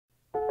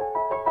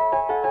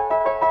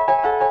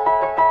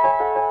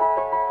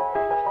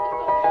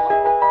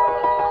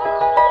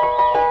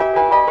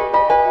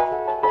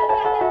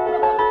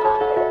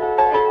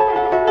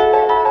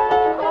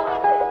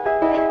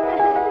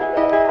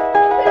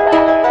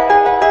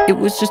It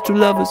was just two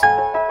lovers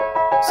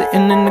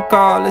sitting in the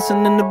car,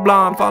 listening to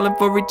Blonde, falling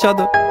for each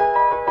other.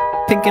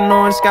 Pink and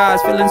orange skies,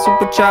 feeling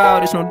super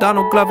childish. No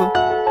Donald Glover.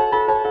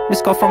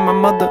 Missed call from my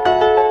mother,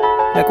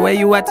 like, where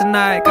you at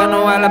tonight? Got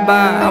no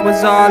alibi. I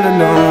was all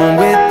alone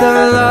with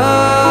the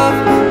love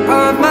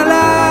of my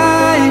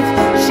life.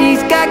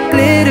 She's got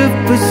glitter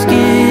for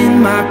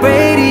skin, my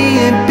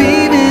radiant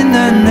beam in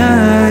the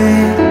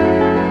night.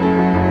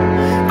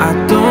 I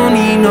don't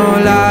need no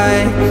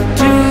light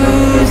to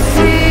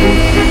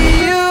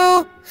see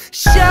you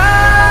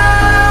shine.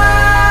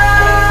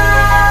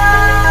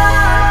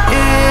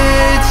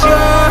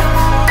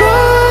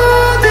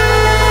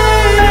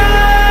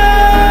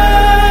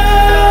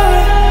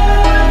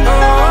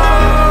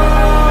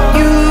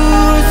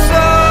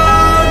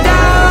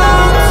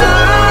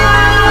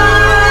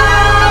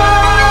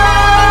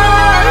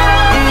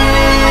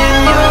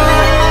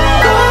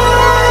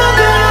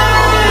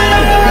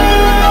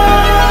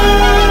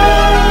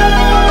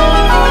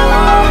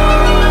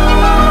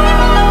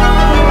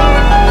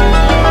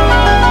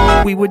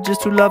 We were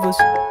just two lovers,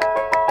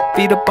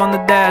 feet up on the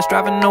dash,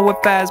 driving nowhere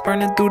fast,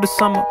 burning through the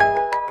summer.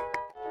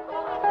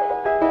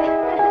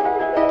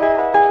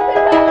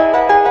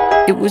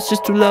 It was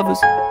just two lovers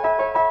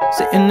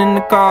sitting in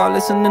the car,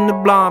 listening to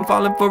Blonde,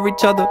 falling for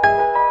each other.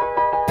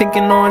 Pink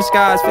and orange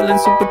skies, feeling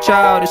super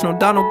childish. No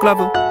Donald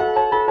Glover.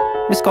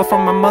 Missed call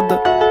from my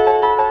mother,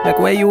 like,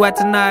 where you at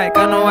tonight?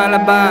 Got no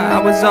alibi. I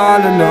was all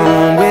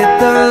alone with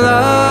the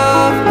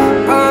love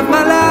of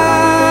my life.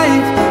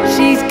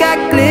 She's got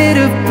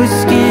glitter for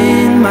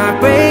skin, my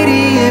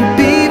radiant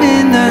beam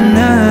in the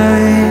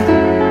night.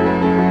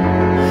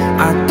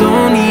 I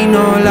don't need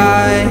no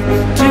light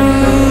to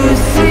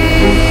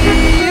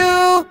see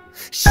you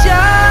shine.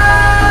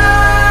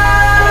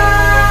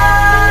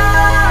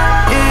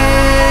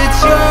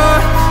 It's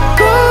your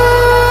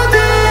golden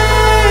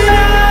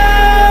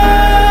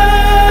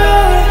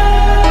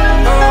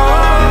hour.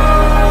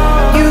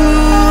 Oh, you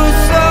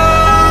slow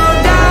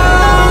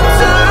down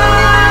time.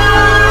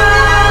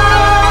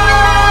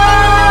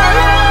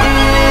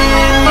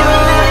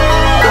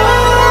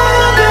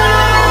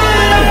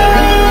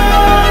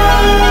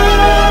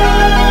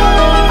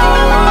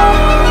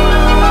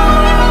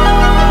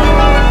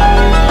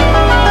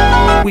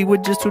 We were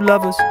just two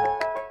lovers.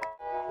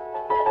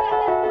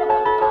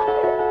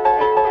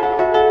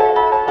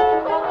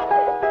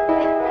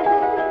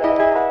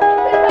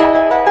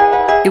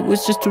 It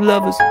was just two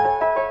lovers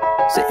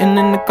sitting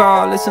in the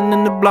car,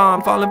 listening to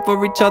Blonde, falling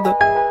for each other.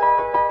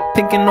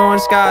 Pink and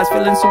orange skies,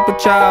 feeling super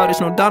childish.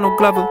 No Donald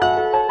Glover.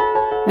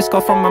 Missed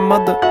call from my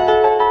mother,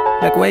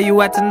 like, where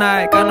you at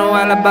tonight? Got no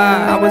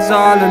alibi. I was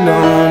all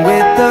alone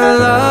with the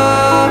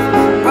love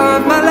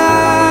of my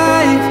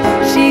life.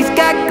 She's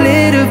got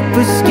glitter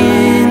for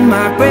skin,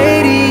 my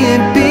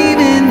radiant beam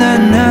in the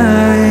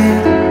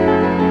night.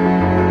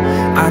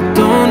 I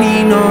don't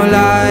need no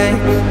light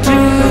to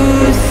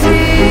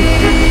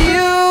see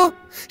you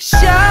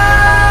shine.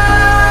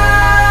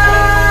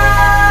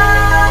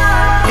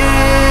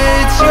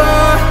 It's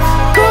your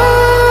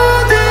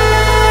golden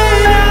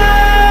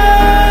hour.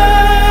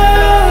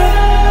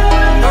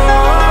 Oh,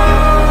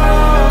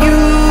 you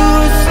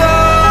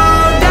slow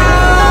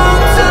down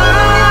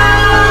time.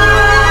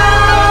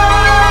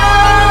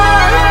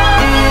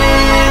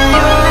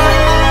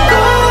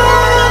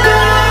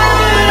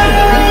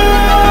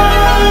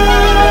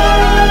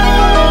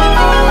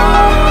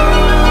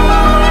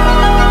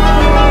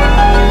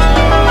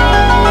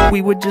 We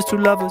were just two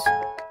lovers.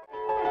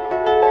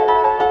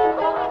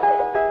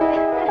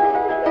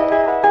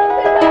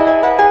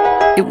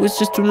 It was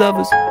just two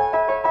lovers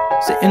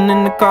sitting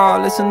in the car,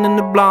 listening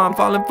to Blonde,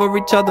 falling for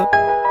each other.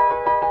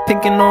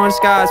 Pink and orange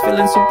skies,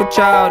 feeling super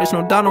childish.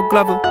 No Donald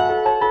Glover.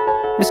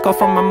 Missed call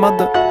from my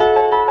mother,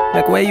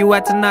 like, where you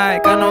at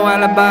tonight? Got no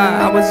alibi.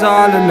 I was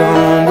all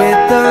alone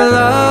with the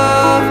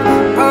love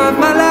of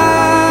my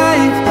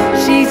life.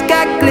 She's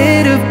got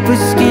glitter for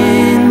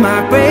skin,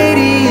 my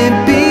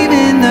radiant beam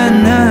in the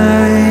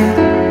night.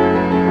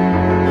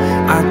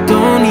 I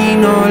don't need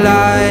no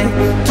light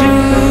to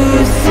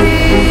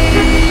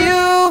see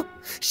you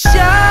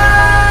shine.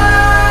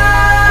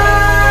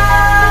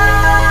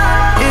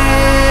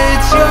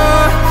 It's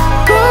your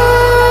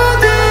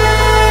golden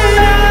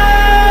hour.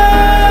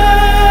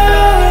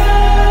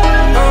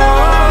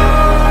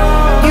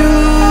 Oh, you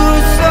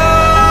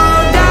slow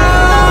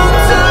down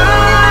time.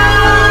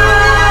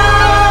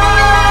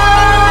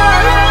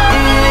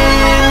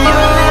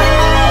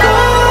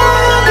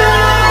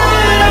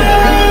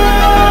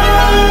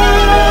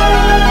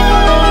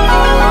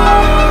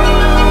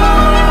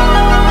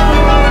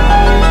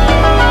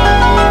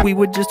 We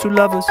were just two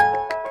lovers.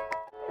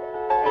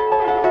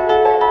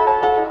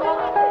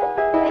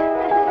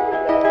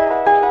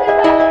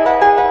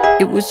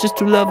 It was just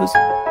two lovers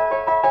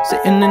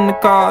sitting in the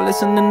car,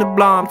 listening to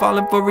Blonde,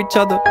 falling for each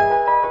other.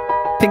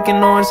 Pink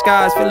and orange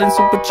skies, feeling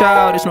super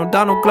childish. No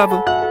Donald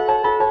Glover.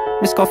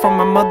 Missed call from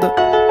my mother,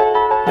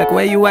 like,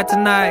 where you at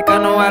tonight?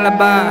 Got no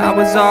alibi. I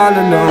was all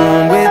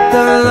alone with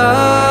the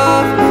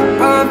love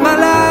of my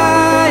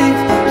life.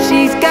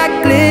 She's got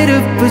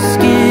glitter for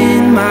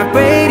skin, my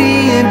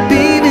radiant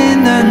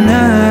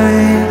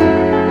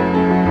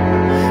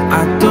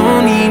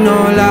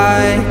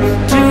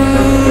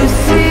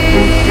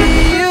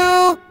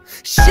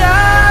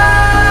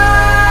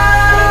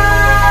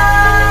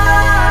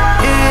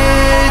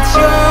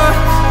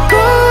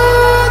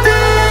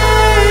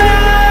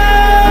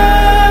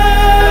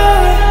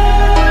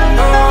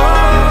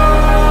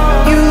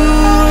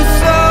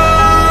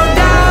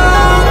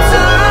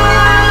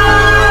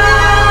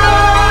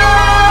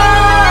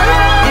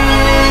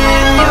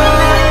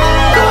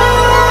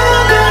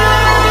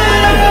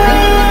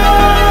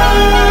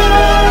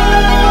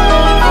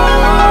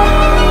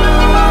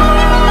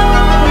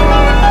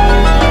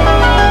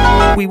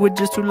were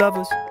just two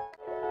lovers.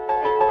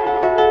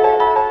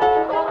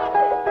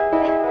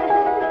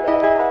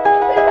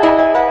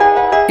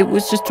 It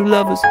was just two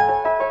lovers,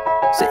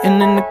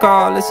 sitting in the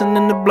car,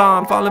 listening to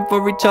Blonde, falling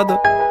for each other.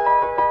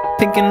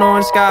 Pink and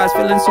orange skies,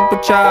 feeling super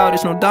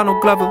childish, no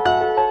Donald Glover.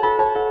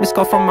 Missed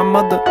call from my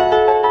mother,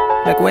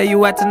 like, where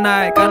you at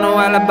tonight? Got no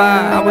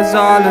alibi. I was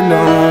all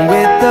alone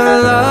with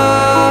the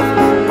love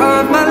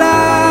of my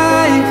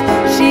life.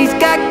 She's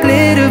got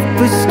glitter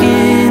for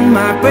skin,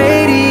 my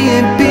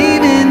radiant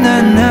beam in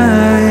the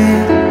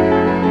night.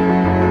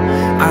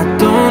 I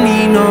don't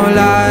need no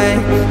light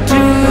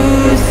to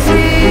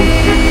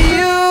see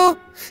you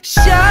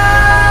shine.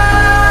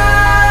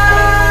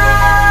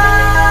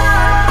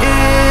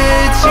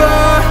 It's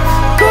your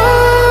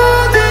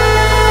golden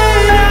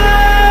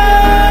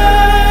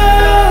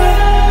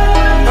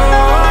hour.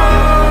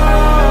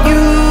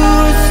 You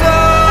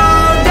slow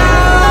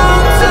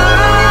down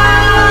time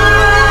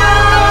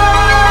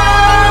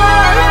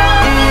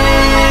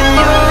in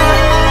your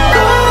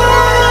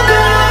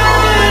golden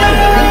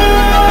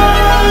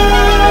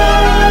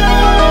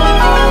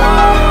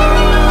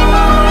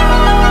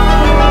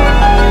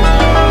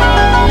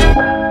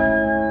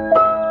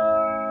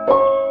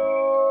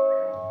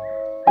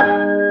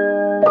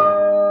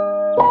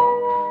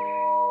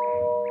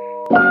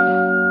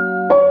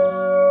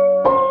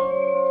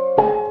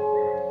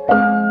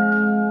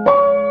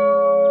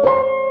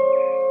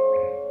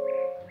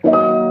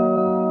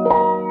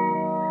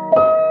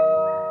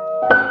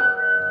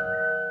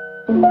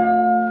hour.